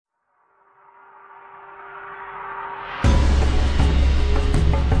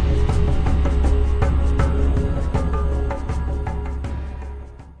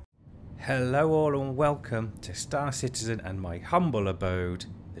Hello all and welcome to Star Citizen and my humble abode,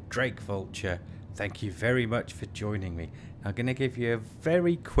 the Drake Vulture. Thank you very much for joining me. I'm going to give you a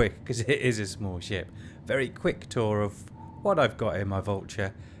very quick, because it is a small ship, very quick tour of what I've got in my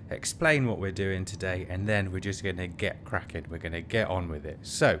Vulture, explain what we're doing today, and then we're just going to get cracking. We're going to get on with it.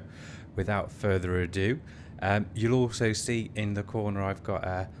 So, without further ado, you'll also see in the corner I've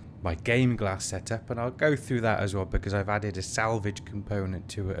got my GameGlass setup, and I'll go through that as well because I've added a salvage component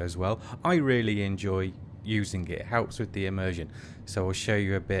to it as well. I really enjoy using it. It helps with the immersion, so I'll show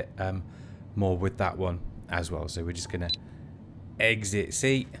you a bit more with that one as well. So we're just gonna exit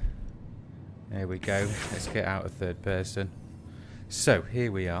seat. There we go. Let's get out of third person. So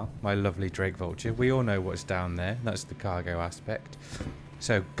here we are, my lovely Drake Vulture. We all know what's down there. That's the cargo aspect.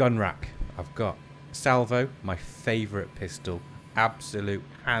 So gun rack. I've got salvo, my favourite pistol. Absolute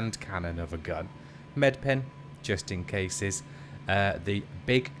hand cannon of a gun. Med pen, just in cases. The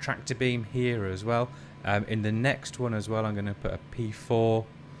big tractor beam here as well. In the next one as well, I'm going to put a P4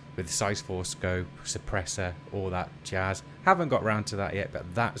 with size 4 scope, suppressor, all that jazz. Haven't got round to that yet, but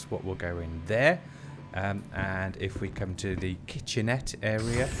that's what will go in there. And if we come to the kitchenette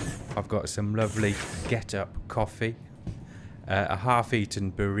area, I've got some lovely get up coffee, a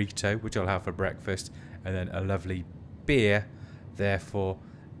half-eaten burrito, which I'll have for breakfast, and then a lovely beer. Therefore,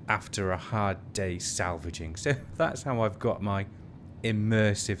 after a hard day salvaging. So that's how I've got my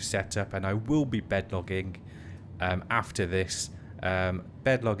immersive setup, and I will be bedlogging after this.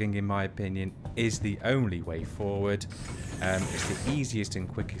 Bedlogging, in my opinion, is the only way forward. It's the easiest and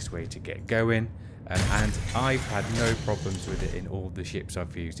quickest way to get going, and I've had no problems with it in all the ships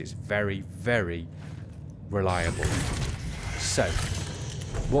I've used. It's very, very reliable. So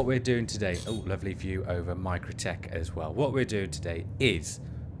what we're doing today, oh, lovely view over Microtech as well. What we're doing today is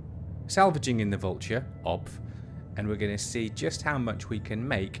salvaging in the Vulture, and we're going to see just how much we can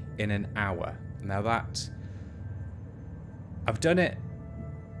make in an hour. Now that, I've done it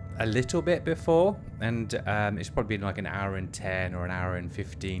a little bit before, and it's probably been like an hour and 10 or an hour and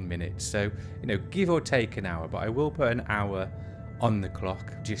 15 minutes. So, you know, give or take an hour, but I will put an hour on the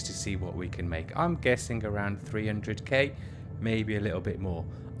clock just to see what we can make. I'm guessing around 300k. Maybe a little bit more.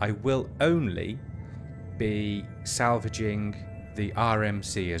 I will only be salvaging the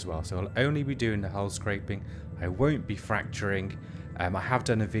RMC as well, so I'll only be doing the hull scraping. I won't be fracturing. I have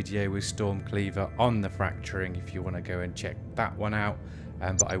done a video with Stormcleaver on the fracturing if you want to go and check that one out,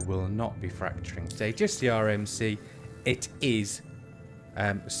 but I will not be fracturing today, just the RMC. It is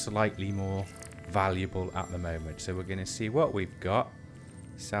slightly more valuable at the moment, so we're going to see what we've got.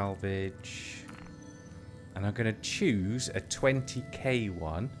 Salvage. And I'm going to choose a 20k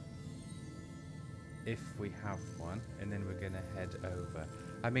one, if we have one, and then we're going to head over.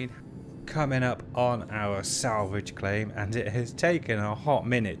 I mean, coming up on our salvage claim, and it has taken a hot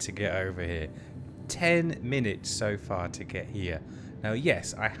minute to get over here. 10 minutes so far to get here. Now,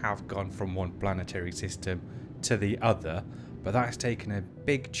 yes, I have gone from one planetary system to the other, but that's taken a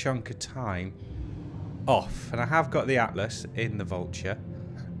big chunk of time off. And I have got the Atlas in the Vulture.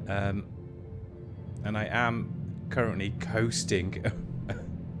 And I am currently coasting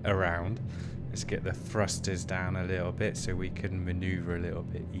around. Let's get the thrusters down a little bit so we can maneuver a little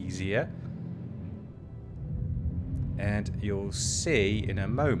bit easier. And you'll see in a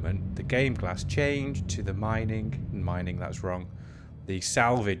moment the GameGlass change to the mining, that's wrong, the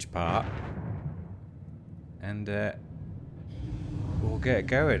salvage part. And we'll get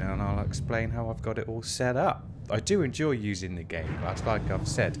going, and I'll explain how I've got it all set up. I do enjoy using the GameGlass, like I've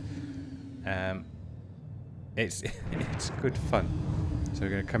said. It's good fun. So we're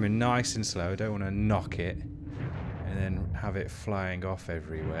going to come in nice and slow. I don't want to knock it and then have it flying off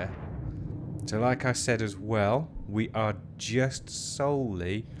everywhere. So like I said as well, we are just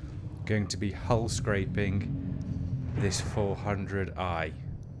solely going to be hull scraping this 400i.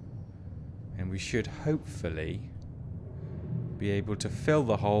 And we should hopefully be able to fill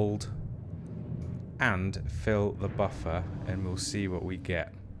the hold and fill the buffer, and we'll see what we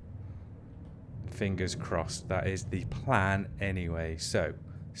get. Fingers crossed, that is the plan anyway. So,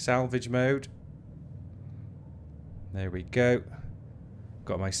 salvage mode. There we go.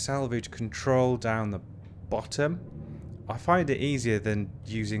 Got my salvage control down the bottom. I find it easier than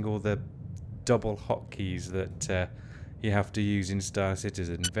using all the double hotkeys that you have to use in Star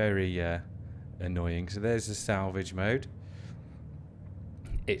Citizen. Very annoying. So there's the salvage mode.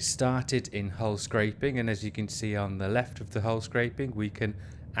 It started in hull scraping, and as you can see on the left of the hull scraping, we can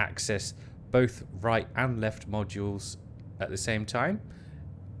access both right and left modules at the same time,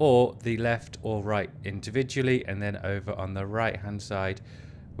 or the left or right individually. And then over on the right hand side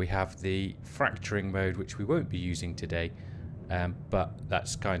we have the fracturing mode, which we won't be using today, but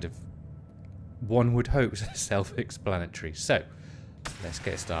that's kind of one would hope self-explanatory. So, let's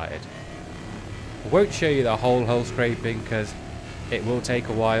get started. I won't show you the whole hull scraping because it will take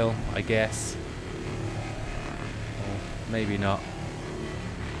a while, I guess. Or maybe not.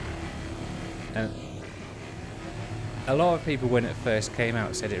 And a lot of people, when it first came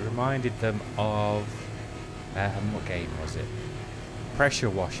out, said it reminded them of what game was it? Pressure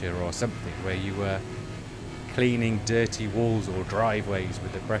washer or something, where you were cleaning dirty walls or driveways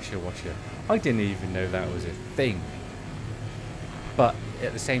with a pressure washer. I didn't even know that was a thing. But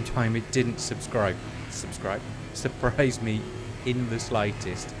at the same time, it didn't surprise me in the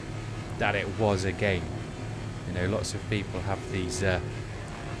slightest that it was a game. You know, lots of people have these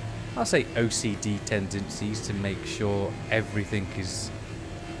I'll say OCD tendencies to make sure everything is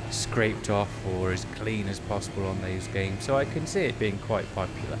scraped off or as clean as possible on those games, so I can see it being quite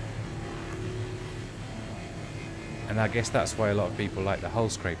popular. And I guess that's why a lot of people like the hull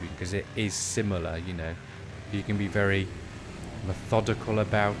scraping, because it is similar, you know. You can be very methodical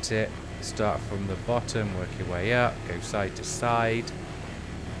about it, start from the bottom, work your way up, go side to side,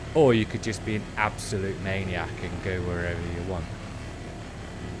 or you could just be an absolute maniac and go wherever you want.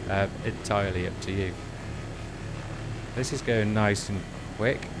 Entirely up to you. This is going nice and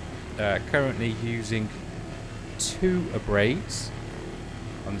quick. Currently using 2 abrades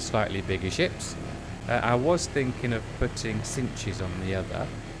on the slightly bigger ships. I was thinking of putting cinches on the other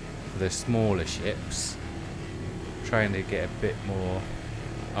for the smaller ships, trying to get a bit more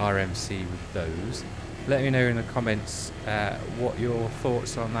RMC with those. Let me know in the comments what your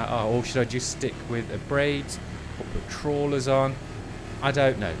thoughts on that are, or should I just stick with abrades or put trawlers on? I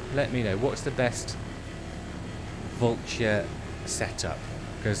don't know. Let me know. What's the best Vulture setup?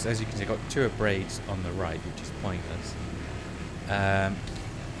 Because as you can see, I've got 2 abrades on the right, which is pointless.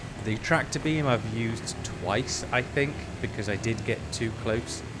 The tractor beam I've used twice, I think, because I did get too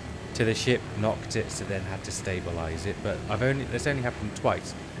close to the ship, knocked it, so then had to stabilise it. But that's only happened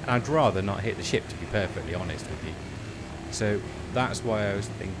twice, and I'd rather not hit the ship, to be perfectly honest with you. So that's why I was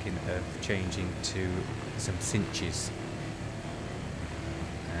thinking of changing to some cinches.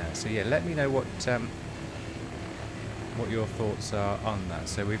 So yeah, let me know what your thoughts are on that.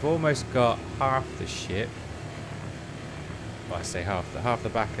 So we've almost got half the ship. Well, I say half the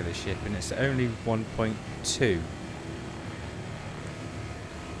back of the ship, and it's only 1.2.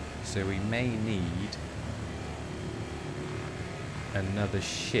 So we may need another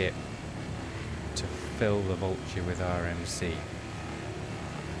ship to fill the Vulture with RMC.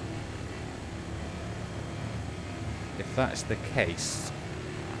 If that's the case,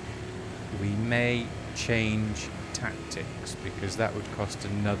 we may change tactics, because that would cost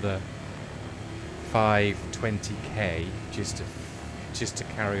another 20k just to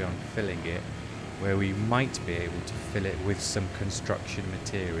carry on filling it, where we might be able to fill it with some construction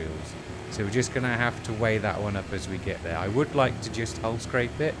materials. So we're just going to have to weigh that one up as we get there. I would like to just hull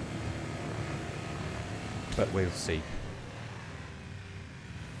scrape it, but we'll see.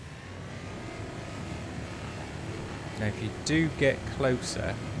 Now if you do get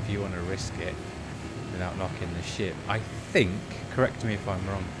closer, if you want to risk it without knocking the ship, I think, correct me if I'm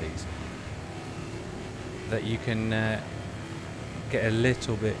wrong please, that you can get a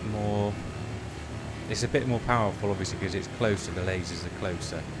little bit more, it's a bit more powerful obviously because it's closer, the lasers are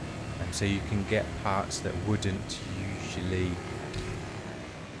closer, and so you can get parts that wouldn't usually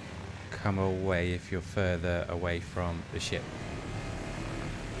come away if you're further away from the ship.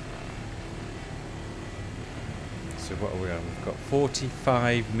 So what are we on? We've got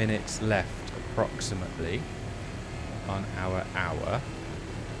 45 minutes left approximately on our hour.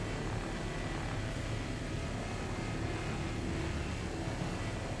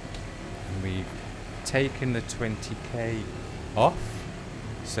 And we've taken the 20k off,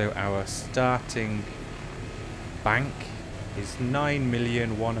 so our starting bank is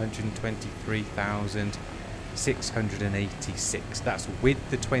 9,123,686. That's with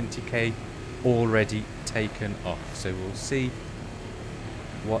the 20k already taken off, so we'll see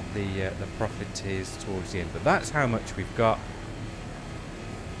what the profit is towards the end, but that's how much we've got,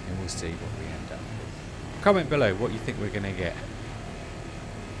 and we'll see what we end up with. Comment below what you think we're going to get.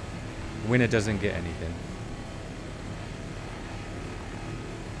 Winner doesn't get anything.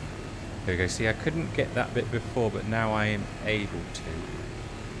 There we go. See, I couldn't get that bit before, but now I am able to.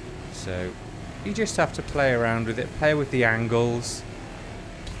 So you just have to play around with it, play with the angles,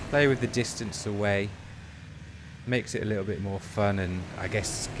 play with the distance away. Makes it a little bit more fun and I guess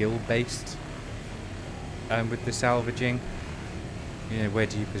skill based with the salvaging. You know, where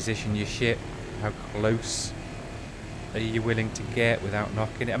do you position your ship? How close are you willing to get without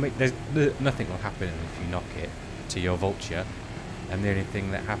knocking it? I mean, nothing will happen if you knock it to your Vulture. And the only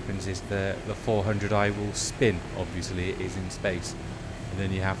thing that happens is the 400i will spin. Obviously it is in space, and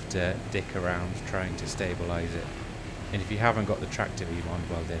then you have to dick around trying to stabilize it. And if you haven't got the tractor beam on,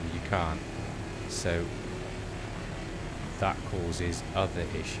 well then you can't. So that causes other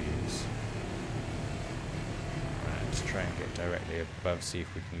issues. Right, let's try and get directly above, see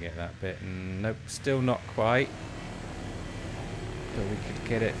if we can get that bit. Nope, still not quite. But we could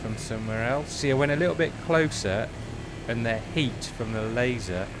get it from somewhere else. See, I went a little bit closer, and the heat from the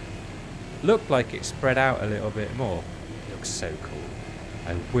laser looked like it spread out a little bit more. It looks so cool.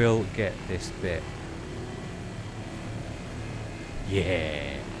 I will get this bit.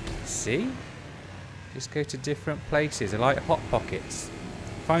 Yeah. See? Just go to different places. I like hot pockets.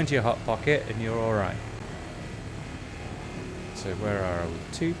 Find your hot pocket and you're alright. So where are we?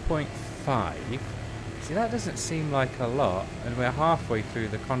 2.5. See, that doesn't seem like a lot, and we're halfway through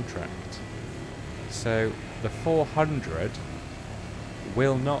the contract. So the 400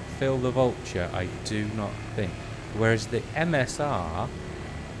 will not fill the Vulture, I do not think. Whereas the MSR,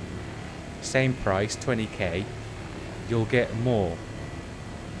 same price, 20k, you'll get more.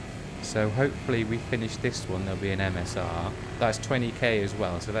 So hopefully we finish this one, there'll be an MSR. That's 20k as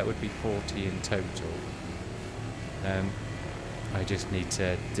well, so that would be 40 in total. I just need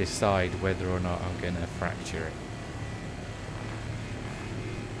to decide whether or not I'm going to fracture it.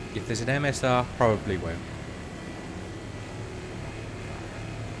 If there's an MSR, probably won't.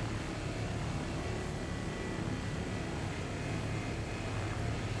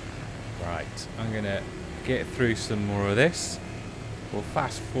 Right, I'm going to get through some more of this. We'll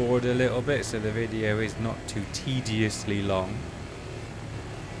fast forward a little bit so the video is not too tediously long.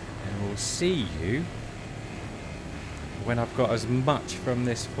 And we'll see you when I've got as much from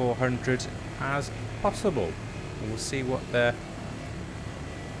this 400 as possible. We'll see what the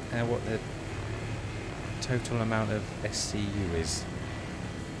total amount of SCU is.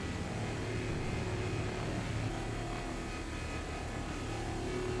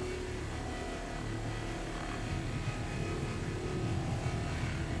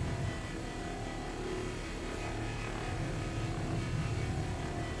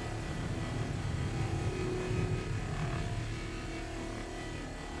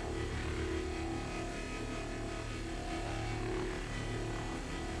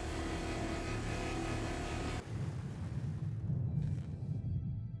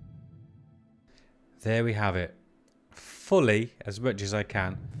 There we have it. Fully, as much as I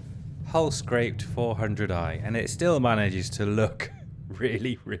can, hull scraped 400i, and it still manages to look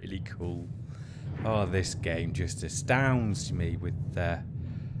really, really cool. Oh, this game just astounds me with the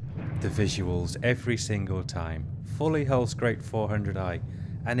visuals every single time. Fully hull scraped 400i,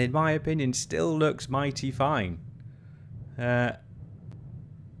 and in my opinion still looks mighty fine.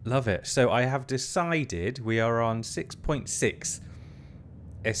 Love it. So I have decided we are on 6.6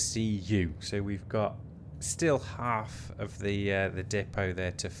 SCU, so we've got still half of the depot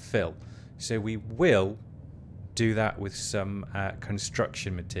there to fill. So we will do that with some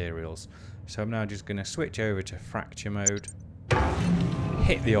construction materials. So I'm now just going to switch over to fracture mode,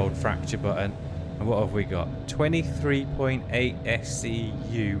 hit the old fracture button, and what have we got? 23.8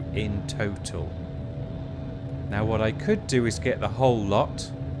 SCU in total. Now what I could do is get the whole lot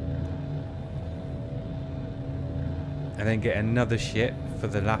and then get another ship for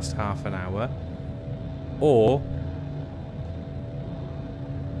the last half an hour, or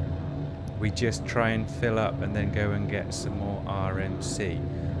we just try and fill up and then go and get some more RMC.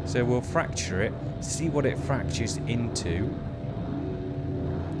 So we'll fracture it, see what it fractures into,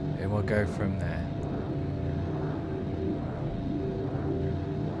 and we'll go from there.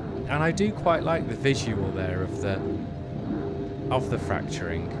 And I do quite like the visual there of the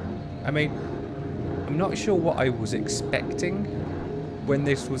fracturing. I mean, I'm not sure what I was expecting when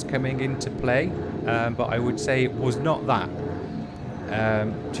this was coming into play, but I would say it was not that.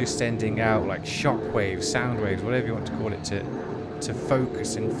 Just sending out like shock waves, sound waves, whatever you want to call it, to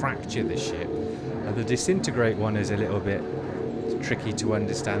focus and fracture the ship. The disintegrate one is a little bit tricky to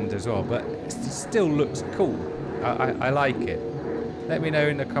understand as well, but it still looks cool. I like it. Let me know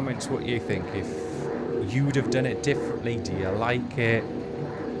in the comments what you think. If you'd have done it differently, do you like it?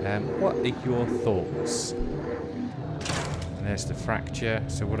 What are your thoughts? And there's the fracture.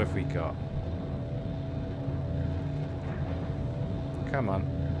 So what have we got? Come on.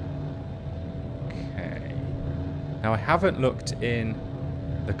 Okay. Now I haven't looked in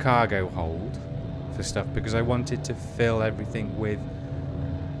the cargo hold for stuff because I wanted to fill everything with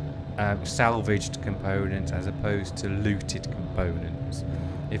salvaged components as opposed to looted components.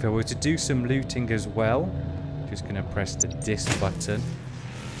 If I were to do some looting as well, just going to press the disc button.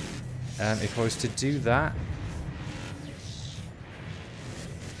 If I was to do that,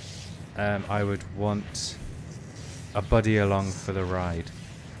 I would want a buddy along for the ride.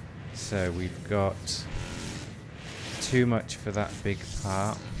 So we've got too much for that big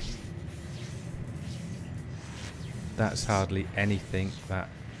part. That's hardly anything, that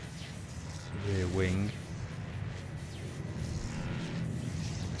rear wing.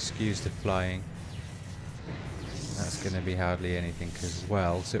 Excuse the flying. That's going to be hardly anything as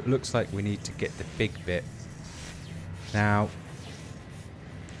well. So it looks like we need to get the big bit. Now,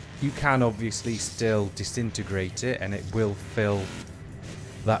 you can obviously still disintegrate it and it will fill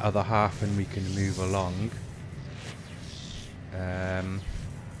that other half and we can move along.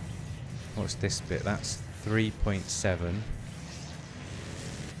 What's this bit? That's 3.7.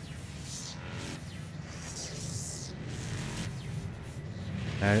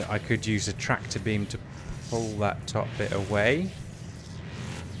 Now I could use a tractor beam to pull that top bit away.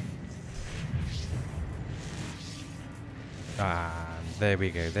 Ah, there we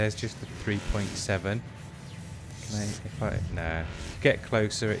go. There's just the 3.7. Can I, if I, no. Get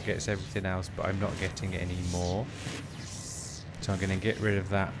closer, it gets everything else, but I'm not getting any more. So I'm going to get rid of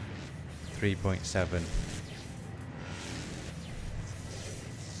that 3.7.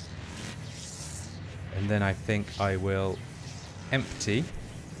 And then I think I will empty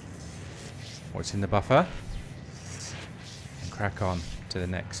what's in the buffer and crack on to the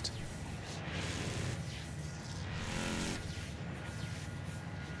next.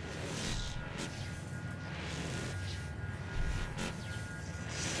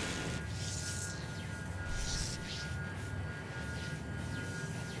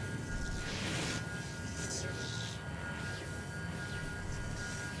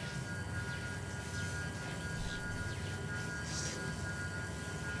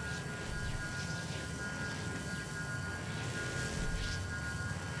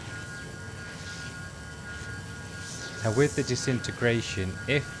 Now with the disintegration,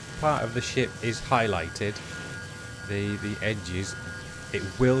 if part of the ship is highlighted, the edges, it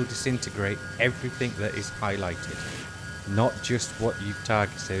will disintegrate everything that is highlighted, not just what you've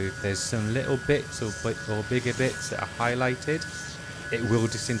targeted. So if there's some little bits or bigger bits that are highlighted, it will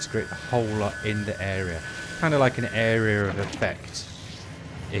disintegrate the whole lot in the area. Kind of like an area of effect,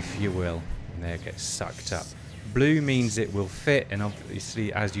 if you will. And there it gets sucked up. Blue means it will fit, and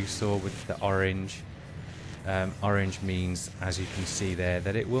obviously as you saw with the orange, orange means, as you can see there,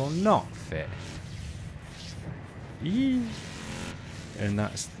 that it will not fit. Eee. And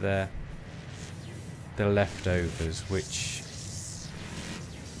that's the leftovers, which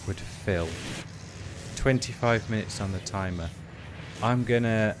would fill. 25 minutes on the timer. I'm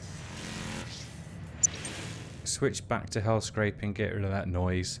gonna switch back to hull scraping, get rid of that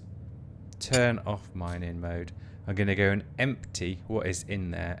noise, turn off mining mode. I'm gonna go and empty what is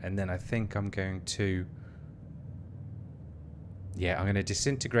in there, and then I think I'm going to, yeah, I'm going to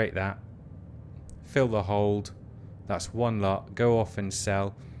disintegrate that, fill the hold. That's one lot. Go off and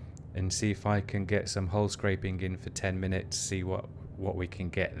sell, and see if I can get some hull scraping in for 10 minutes. See what we can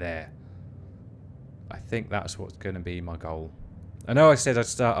get there. I think that's what's going to be my goal. I know I said I'd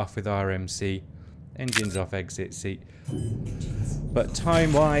start off with RMC, engines off, exit seat, but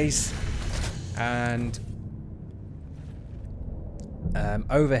time-wise and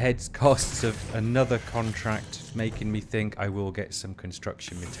overheads, costs of another contract, making me think I will get some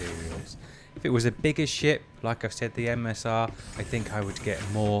construction materials. If it was a bigger ship, like I've said, the MSR, I think I would get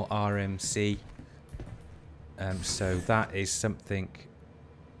more RMC. So that is something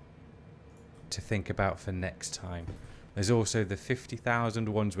to think about for next time. There's also the 50,000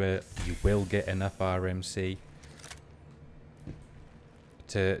 ones where you will get enough RMC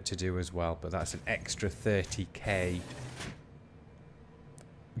to do as well, but that's an extra 30k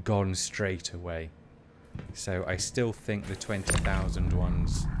gone straight away. So I still think the 20,000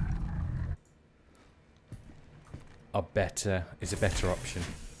 ones are better, is a better option.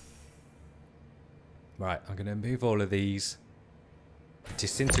 Right, I'm going to move all of these,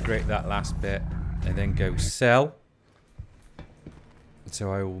 disintegrate that last bit, and then go sell.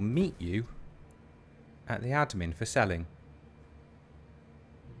 So I will meet you at the admin for selling.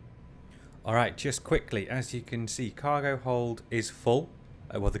 Alright, just quickly, as you can see, cargo hold is full.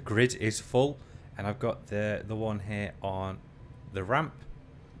 Well, the grid is full, and I've got the one here on the ramp,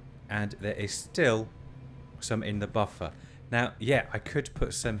 and there is still some in the buffer. Now, yeah, I could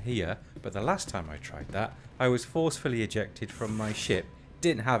put some here, but the last time I tried that, I was forcefully ejected from my ship,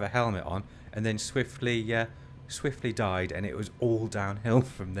 didn't have a helmet on, and then swiftly died, and it was all downhill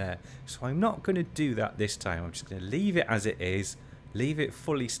from there. So I'm not going to do that this time. I'm just going to leave it as it is, leave it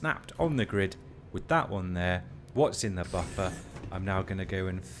fully snapped on the grid with that one there. What's in the buffer? I'm now going to go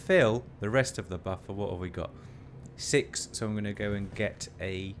and fill the rest of the buffer. What have we got? 6, so I'm going to go and get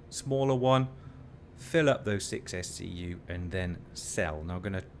a smaller one, fill up those 6 SCU, and then sell. Now I'm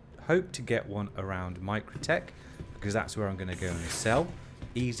going to hope to get one around Microtech, because that's where I'm going to go and sell.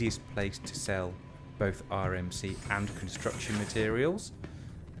 Easiest place to sell both RMC and construction materials.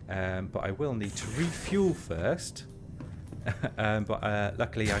 But I will need to refuel first. But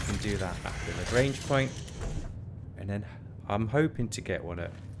luckily I can do that at the range point. And then I'm hoping to get one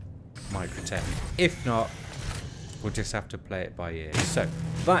at Microtech. If not, we'll just have to play it by ear. So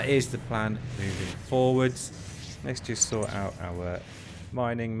that is the plan moving forwards. Let's just sort out our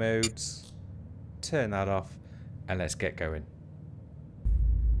mining modes. Turn that off. And let's get going.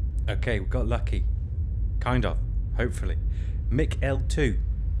 Okay, we got lucky. Kind of. Hopefully. Mick L2.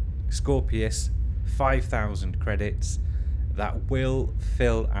 Scorpius. 5,000 credits. That will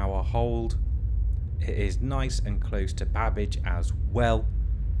fill our hold. It is nice and close to Babbage as well.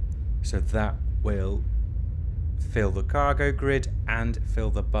 So that will fill the cargo grid and fill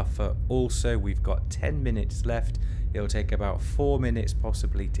the buffer. Also, we've got 10 minutes left. It'll take about 4 minutes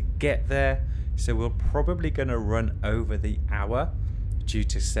possibly to get there. So we're probably going to run over the hour due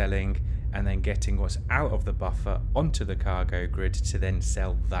to selling and then getting what's out of the buffer onto the cargo grid to then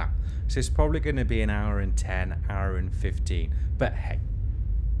sell that. So it's probably going to be an hour and 10, hour and 15. But hey,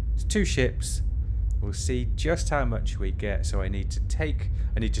 it's 2 ships. We'll see just how much we get. So I need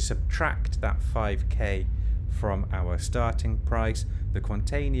to subtract that 5k from our starting price. The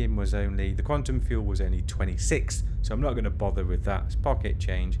quantum fuel was only 26, so I'm not going to bother with that. It's pocket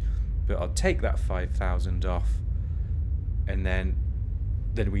change, but I'll take that 5,000 off, and then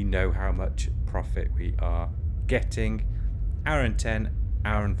we know how much profit we are getting. Hour and 10,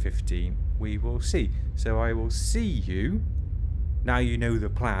 hour and 15, we will see. So I will see you, now you know the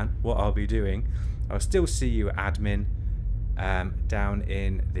plan, what I'll be doing. I'll still see you admin down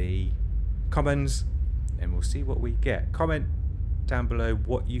in the commons, and we'll see what we get. Comment down below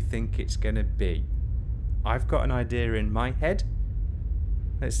what you think it's going to be. I've got an idea in my head.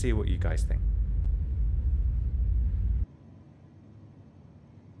 Let's see what you guys think.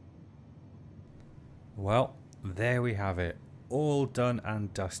 Well, there we have it. All done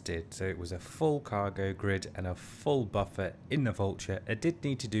and dusted. So it was a full cargo grid and a full buffer in the Vulture. I did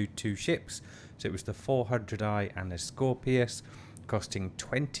need to do 2 ships. So it was the 400i and the Scorpius, costing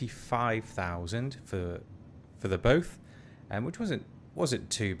 25,000 for the both, which wasn't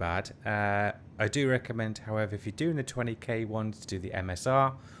too bad. I do recommend, however, if you're doing the 20k ones, to do the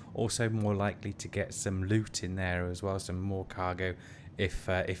MSR. Also more likely to get some loot in there as well, some more cargo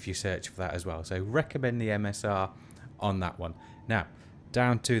if you search for that as well. So recommend the MSR on that one. Now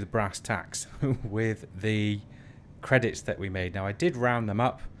down to the brass tacks with the credits that we made. Now I did round them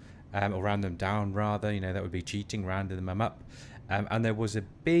up, or round them down rather, you know, that would be cheating, rounding them up, and there was a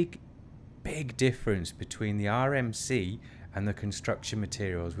big difference between the RMC and the construction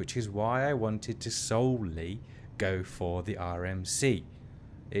materials, which is why I wanted to solely go for the RMC.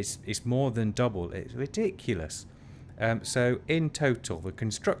 It's more than double. It's ridiculous. So in total, the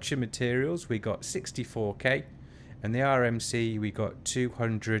construction materials we got 64k, and the RMC we got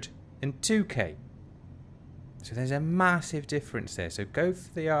 202k. So there's a massive difference there. So go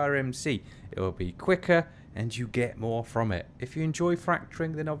for the RMC. It will be quicker and you get more from it. If you enjoy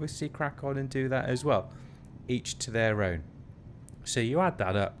fracturing, then obviously crack on and do that as well. Each to their own. So you add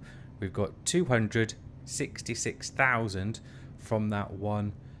that up, we've got 266,000 from that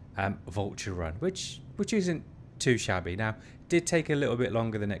one Vulture run, which isn't too shabby. Now, it did take a little bit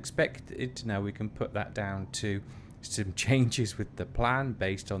longer than expected. Now we can put that down to some changes with the plan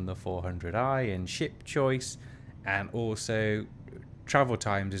based on the 400i and ship choice, and also travel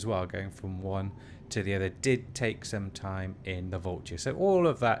times as well, going from one to the other did take some time in the Vulture. So all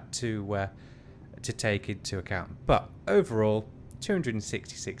of that to take into account. But overall,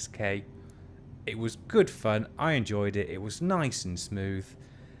 266k. It was good fun. I enjoyed it. It was nice and smooth.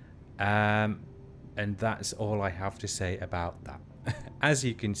 And that's all I have to say about that. As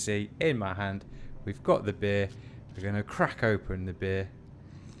you can see in my hand, we've got the beer. We're going to crack open the beer,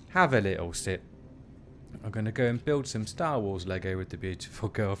 have a little sip. I'm going to go and build some Star Wars Lego with the beautiful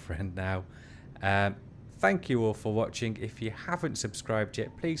girlfriend now. Thank you all for watching. If you haven't subscribed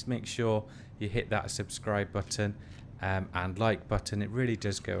yet, please make sure you hit that subscribe button and like button. It really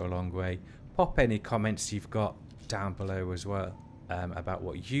does go a long way. Pop any comments you've got down below as well about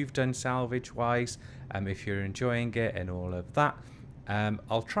what you've done salvage wise, if you're enjoying it and all of that.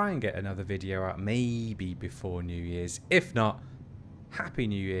 I'll try and get another video out maybe before New Year's. If not, Happy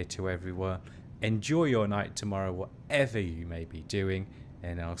New Year to everyone. Enjoy your night tomorrow, whatever you may be doing,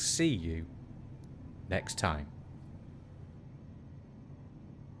 and I'll see you next time.